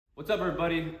What's up,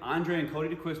 everybody? Andre and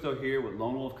Cody DeQuisto here with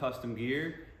Lone Wolf Custom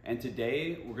Gear, and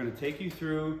today we're going to take you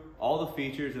through all the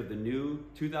features of the new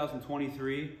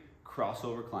 2023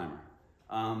 Crossover Climber.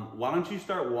 Why don't you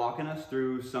start walking us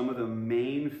through some of the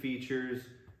main features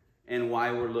and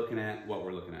why we're looking at what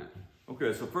we're looking at?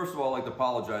 Okay, so first of all, I'd like to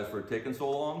apologize for it taking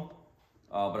so long,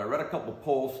 but I read a couple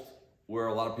posts where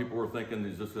a lot of people were thinking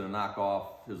he's just going to knock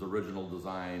off his original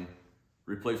design,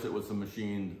 replace it with some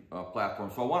machined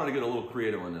platform. So I wanted to get a little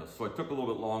creative on this. So I took a little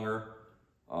bit longer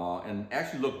and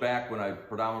actually looked back when I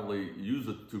predominantly used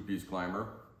a two-piece climber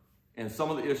and some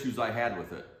of the issues I had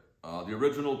with it. The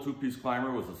original two-piece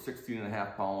climber was a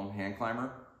 16.5-pound hand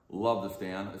climber. Love the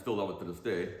stand. I still love it to this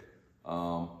day.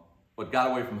 But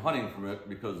got away from hunting from it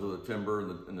because of the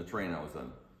timber and the terrain I was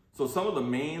in. So some of the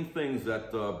main things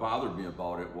that bothered me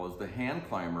about it was the hand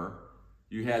climber.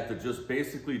 You had to just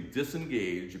basically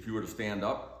disengage if you were to stand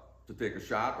up to take a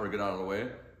shot or get out of the way,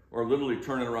 or literally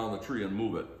turn it around the tree and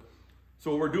move it.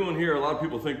 So what we're doing here, a lot of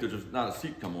people think there's just not a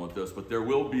seat coming with this, but there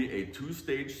will be a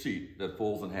two-stage seat that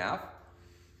folds in half.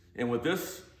 And with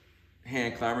this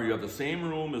hand climber, you have the same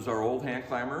room as our old hand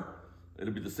climber.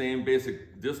 It'll be the same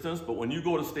basic distance, but when you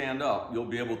go to stand up, you'll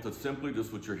be able to simply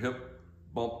just with your hip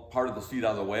bump part of the seat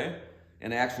out of the way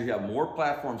and actually have more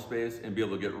platform space and be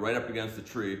able to get right up against the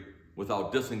tree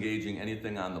without disengaging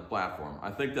anything on the platform.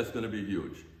 I think that's going to be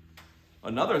huge.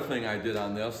 Another thing I did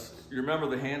on this, you remember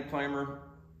the hand climber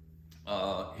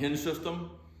hinge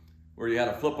system where you had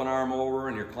to flip an arm over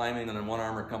and you're climbing and then one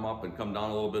arm would come up and come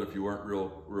down a little bit if you weren't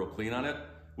real clean on it?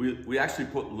 We actually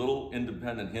put little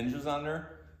independent hinges on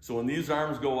there. So when these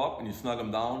arms go up and you snug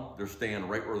them down, they're staying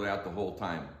right where they're at the whole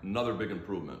time. Another big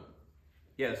improvement.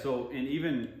 Yeah, so, and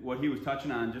even what he was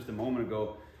touching on just a moment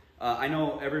ago, I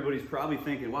know everybody's probably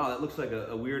thinking, wow, that looks like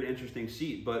a weird, interesting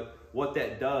seat, but what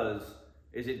that does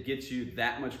is it gets you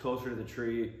that much closer to the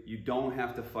tree. You don't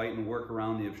have to fight and work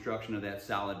around the obstruction of that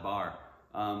solid bar.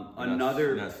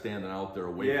 You're not standing out there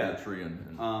away from the tree.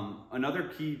 Another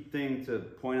key thing to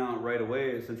point out right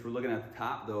away, since we're looking at the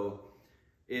top though,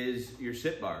 is your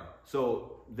sit bar.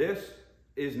 So this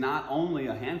is not only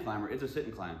a hand climber, it's a sit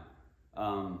and climb.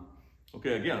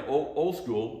 Okay, again, old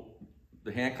school.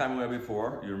 The hand climber we had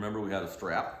before, you remember we had a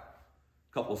strap,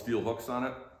 a couple of steel hooks on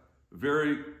it.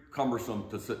 Very cumbersome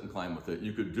to sit and climb with it.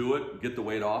 You could do it, get the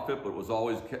weight off it, but it was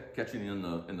always catching you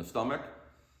in the stomach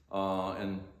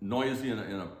and noisy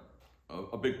and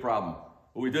a big problem.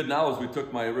 What we did now is we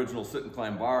took my original sit and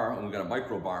climb bar and we got a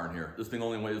micro bar in here. This thing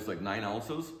only weighs like 9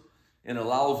 ounces and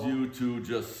allows you to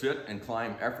just sit and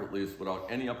climb effortlessly without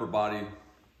any upper body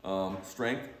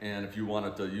strength. And if you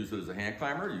wanted to use it as a hand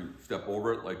climber, you step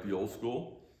over it like the old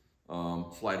school,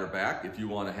 slide her back. If you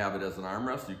want to have it as an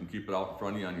armrest, you can keep it out in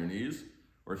front of you on your knees.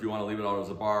 Or if you want to leave it out as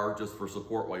a bar just for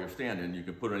support while you're standing, you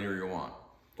can put it anywhere you want.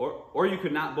 Or you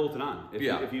could not bolt it on. If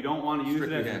you don't want to use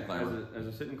it as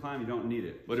a sit and climb, you don't need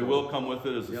it. But it will come with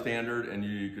it as a standard, and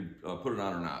you can put it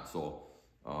on or not. So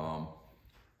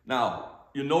now,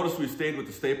 you notice we stayed with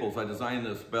the staples. I designed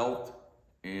this belt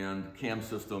and cam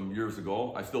system years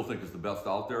ago. I still think it's the best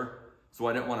out there. So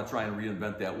I didn't want to try and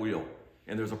reinvent that wheel.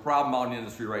 And there's a problem out in the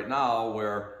industry right now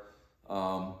where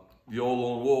the old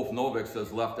Lone Wolf Novix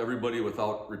has left everybody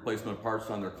without replacement parts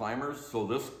on their climbers. So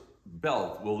this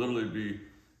belt will literally be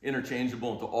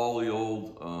interchangeable into all the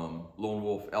old Lone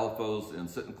Wolf Alphas and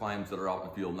sit and climbs that are out in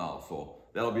the field now. So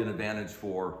that'll be an advantage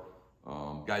for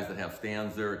guys that have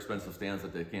stands there, expensive stands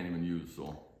that they can't even use.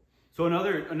 So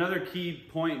another key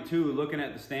point too, looking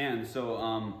at the stand.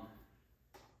 So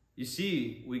you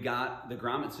see, we got the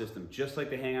grommet system, just like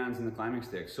the hang-ons and the climbing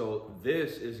sticks. So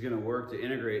this is going to work to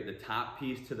integrate the top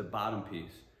piece to the bottom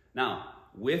piece. Now,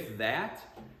 with that,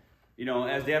 you know,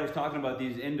 as Dad was talking about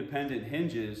these independent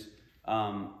hinges,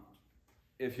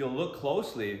 if you'll look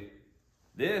closely,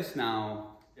 this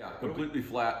now, completely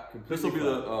flat. This will be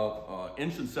the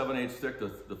 1 7/8" stick,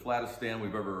 the flattest stand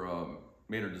we've ever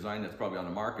made or designed that's probably on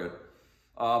the market.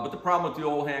 But the problem with the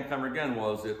old hand climber again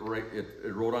was it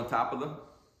rode on top of the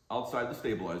outside the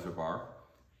stabilizer bar,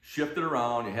 shifted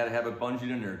around, you had to have it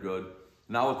bungeed in there good.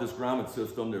 Now with this grommet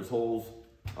system, there's holes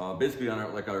basically on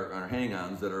our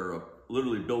hang-ons that are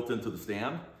literally built into the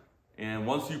stand. And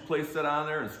once you place that on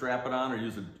there and strap it on or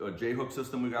use a J-hook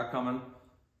system we got coming,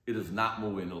 it is not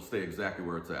moving, it'll stay exactly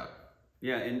where it's at.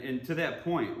 Yeah, and to that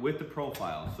point, with the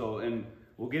profile, so, and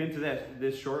we'll get into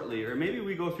this shortly, or maybe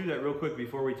we go through that real quick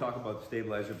before we talk about the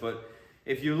stabilizer. But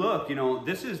if you look, you know,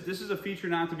 this is a feature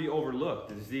not to be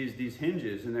overlooked. It's these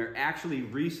hinges, and they're actually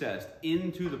recessed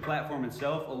into the platform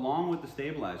itself along with the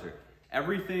stabilizer.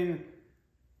 Everything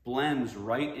blends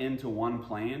right into one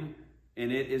plane,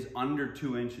 and it is under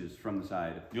 2 inches from the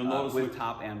side. You'll notice with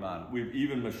top and bottom. We've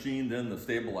even machined in the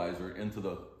stabilizer into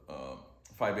the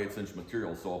 5/8 inch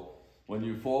material. So when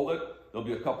you fold it, there'll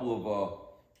be a couple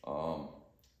of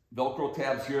Velcro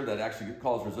tabs here that actually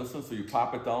cause resistance. So you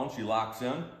pop it down, she locks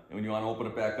in, and when you want to open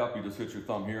it back up, you just hit your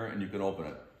thumb here and you can open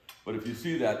it. But if you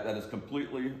see that is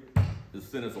completely as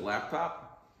thin as a laptop.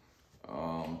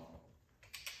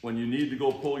 When you need to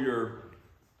go pull your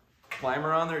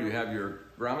climber on there, you have your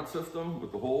grommet system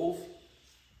with the holes.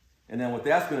 And then what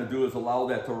that's going to do is allow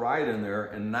that to ride in there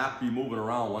and not be moving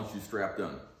around once you're strapped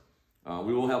in.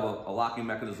 We will have a locking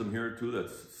mechanism here too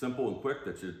that's simple and quick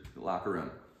that you lock her in.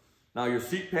 Now your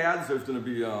seat pads, there's going to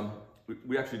be,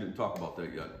 we actually didn't talk about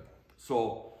that yet.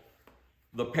 So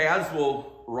the pads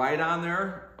will ride on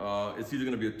there. It's either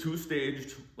going to be a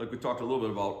 2-staged, like we talked a little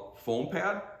bit about, foam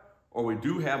pad, or we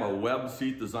do have a web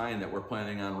seat design that we're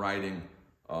planning on riding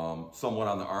somewhat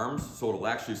on the arms, so it'll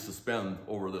actually suspend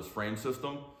over this frame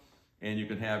system, and you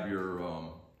can have your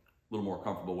little more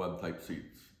comfortable web type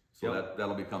seats. So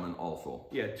that'll be coming also.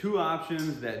 Yeah, 2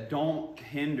 options that don't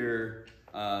hinder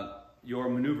your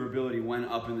maneuverability when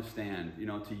up in the stand, you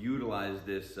know, to utilize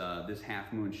this this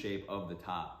half moon shape of the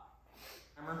top.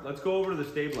 Let's go over to the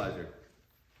stabilizer.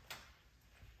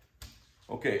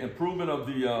 Okay, improvement of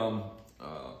the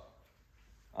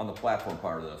on the platform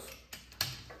part of this.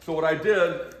 So what I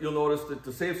did, you'll notice that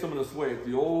to save some of this weight,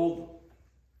 the old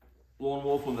Lone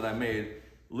Wolf one that I made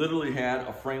literally had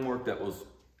a framework that was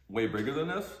way bigger than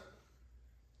this,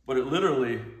 but it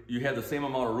literally, you had the same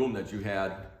amount of room that you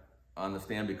had on the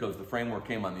stand because the framework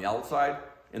came on the outside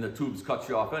and the tubes cut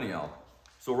you off anyhow.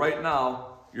 So right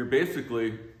now, you're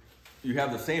basically, you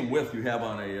have the same width you have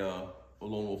on a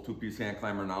Lone Wolf 2-piece hand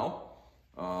climber now.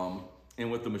 And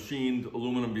with the machined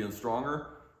aluminum being stronger,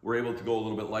 we're able to go a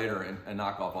little bit lighter and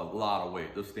knock off a lot of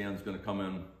weight. This stand's gonna come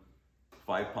in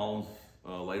 5 pounds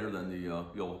lighter than the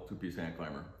old 2-piece hand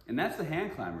climber. And that's the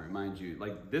hand climber, mind you.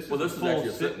 Like this is this is actually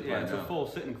a sit and climb. Yeah, it's a full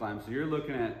sit and climb. So you're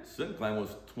looking at sit and climb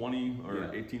was 20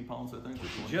 or 18 pounds, I think.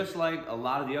 Just like a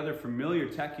lot of the other familiar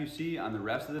tech you see on the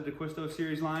rest of the DeQuisto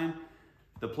series line,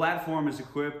 the platform is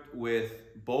equipped with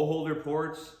bow holder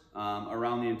ports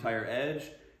around the entire edge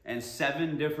and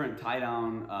 7 different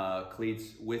tie-down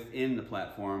cleats within the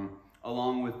platform,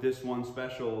 along with this one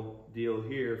special deal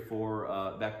here for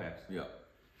backpacks. Yeah.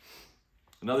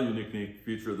 Another unique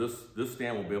feature, this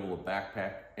stand will be able to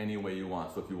backpack any way you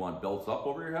want. So if you want belts up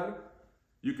over your head,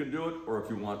 you can do it, or if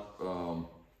you want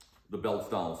the belts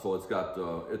down. So it's got,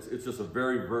 it's just a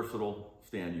very versatile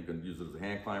stand. You can use it as a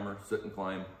hand climber, sit and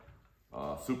climb,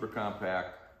 super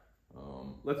compact.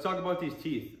 Let's talk about these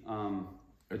teeth.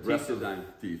 Aggressive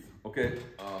teeth. Okay,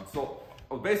 so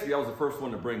basically I was the first one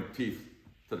to bring teeth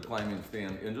to the climbing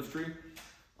stand industry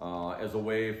as a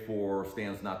way for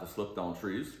stands not to slip down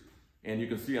trees. And you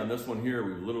can see on this one here,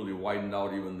 we've literally widened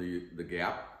out even the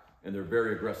gap, and they're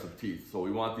very aggressive teeth. So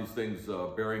we want these things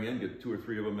bearing in, get 2 or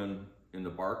 3 of them in the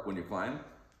bark when you climb.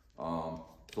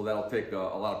 So that'll take a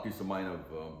lot of peace of mind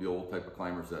of the old type of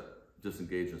climbers that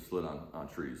disengage and slid on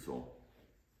trees. So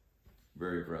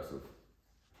very aggressive.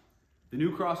 The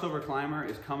new crossover climber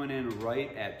is coming in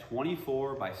right at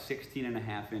 24 by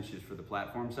 16.5 inches for the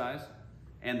platform size.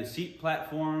 And the seat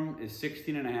platform is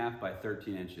 16.5 by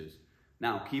 13 inches.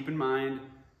 Now, keep in mind,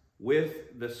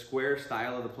 with the square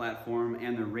style of the platform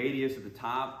and the radius at the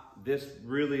top, this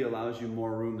really allows you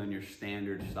more room than your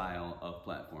standard style of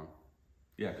platform.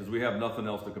 Yeah, because we have nothing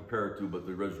else to compare it to but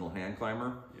the original hand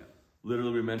climber. Yeah.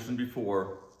 Literally, we mentioned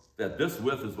before that this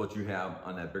width is what you have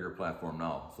on that bigger platform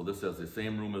now. So this has the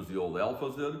same room as the old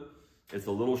Alphas did. It's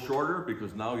a little shorter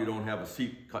because now you don't have a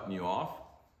seat cutting you off,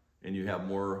 and you have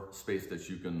more space that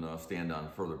you can stand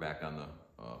on further back on the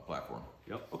platform.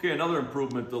 Yep. Okay, another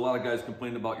improvement a lot of guys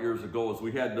complained about years ago is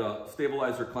we had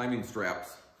stabilizer climbing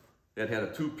straps that had a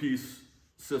 2-piece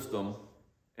system,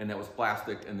 and that was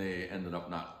plastic, and they ended up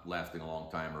not lasting a long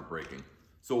time or breaking.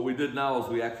 So what we did now is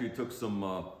we actually took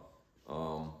some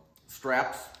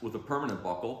straps with a permanent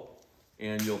buckle,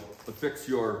 and you'll affix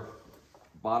your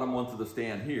bottom one to the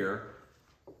stand here,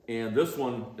 and this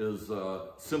one is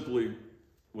simply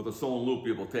with a sewn loop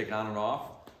you'll take on and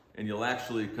off, and you'll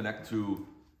actually connect to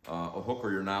a hook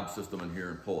or your knob system in here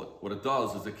and pull it. What it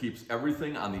does is it keeps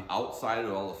everything on the outside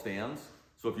of all the stands.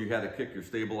 So if you had to kick your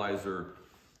stabilizer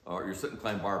or your sit and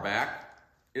climb bar back,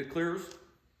 it clears,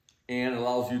 and it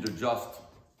allows you to adjust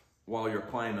while you're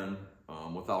climbing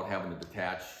without having to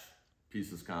detach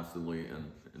pieces constantly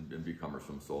and be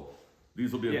cumbersome. So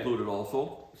these will be included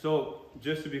also. So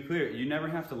just to be clear, you never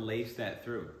have to lace that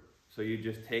through. So you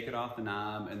just take it off the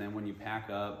knob, and then when you pack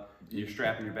up, you're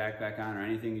strapping your backpack on or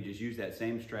anything, you just use that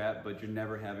same strap, but you're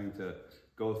never having to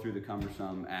go through the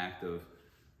cumbersome act of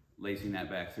lacing that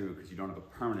back through because you don't have a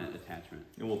permanent attachment.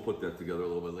 And we'll put that together a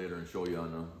little bit later and show you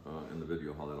on in the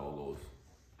video how that all goes.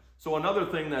 So another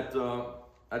thing that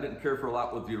I didn't care for a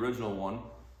lot with the original one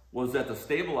was that the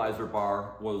stabilizer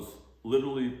bar was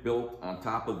literally built on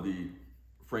top of the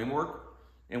framework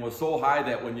and was so high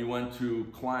that when you went to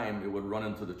climb, it would run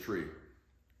into the tree.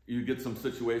 You get some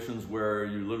situations where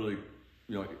you literally,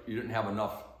 you didn't have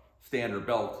enough stand or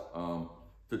belt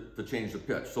to change the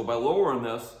pitch. So by lowering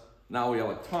this, now we have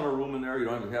a ton of room in there. You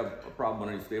don't even have a problem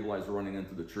with any stabilizer running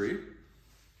into the tree.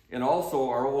 And also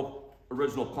our old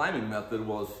original climbing method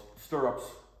was stirrups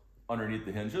underneath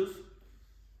the hinges,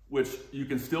 which you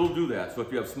can still do that. So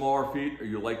if you have smaller feet or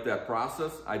you like that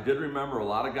process, I did remember a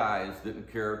lot of guys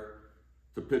didn't care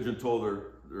to pigeon toe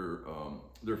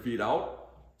their feet out.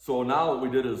 So now what we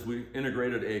did is we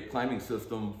integrated a climbing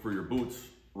system for your boots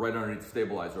right underneath the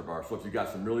stabilizer bar. So if you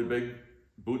got some really big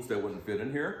boots that wouldn't fit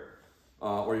in here,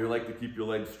 or you like to keep your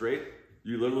legs straight,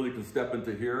 you literally can step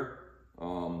into here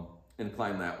and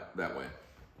climb that way.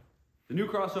 The new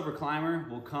crossover climber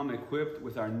will come equipped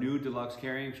with our new deluxe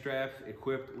carrying straps,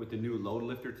 equipped with the new load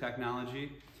lifter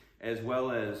technology, as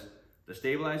well as the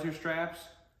stabilizer straps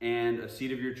and a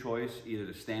seat of your choice, either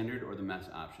the standard or the mess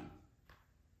option.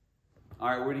 All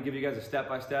right, we're gonna give you guys a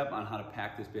step-by-step on how to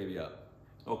pack this baby up.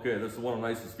 Okay, this is one of the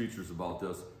nicest features about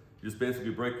this. You just basically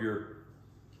break your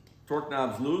torque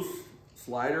knobs loose,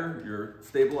 slider, your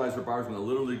stabilizer bar is gonna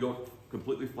literally go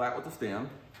completely flat with the stand.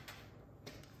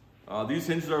 These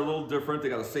hinges are a little different. They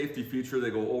got a safety feature. They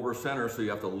go over center, so you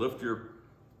have to lift your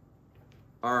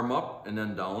arm up and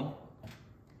then down,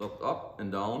 up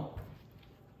and down.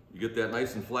 You get that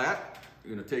nice and flat.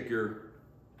 You're gonna take your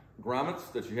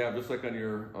grommets that you have just like on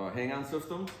your hang-on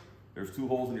system. There's 2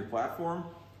 holes in your platform.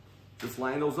 Just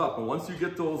line those up, and once you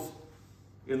get those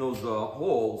in those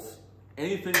holes,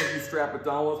 anything that you strap it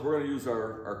down with, we're gonna use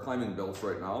our climbing belts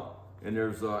right now. And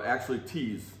there's actually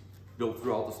T's built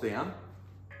throughout the stand.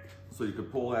 So you can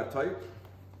pull that tight.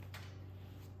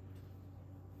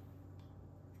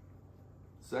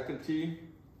 Second T,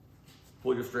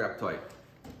 pull your strap tight.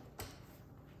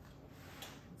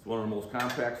 It's one of the most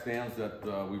compact stands that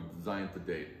we've designed to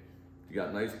date. You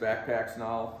got nice backpacks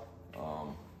now.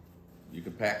 You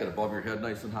can pack it above your head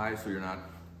nice and high so you're not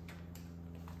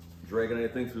dragging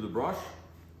anything through the brush.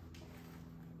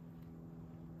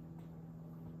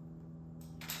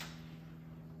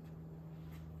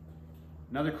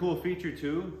 Another cool feature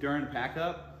too, during pack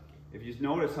up, if you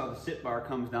notice how the sit bar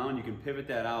comes down, you can pivot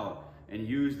that out and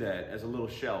use that as a little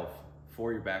shelf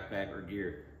for your backpack or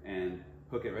gear and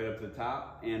hook it right up to the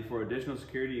top. And for additional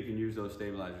security, you can use those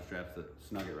stabilizer straps to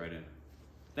snug it right in.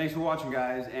 Thanks for watching,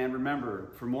 guys. And remember,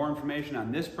 for more information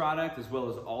on this product, as well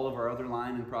as all of our other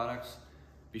line and products,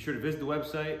 be sure to visit the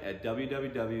website at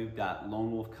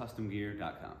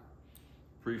www.lonewolfcustomgear.com.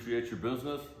 Appreciate your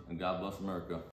business, and God bless America.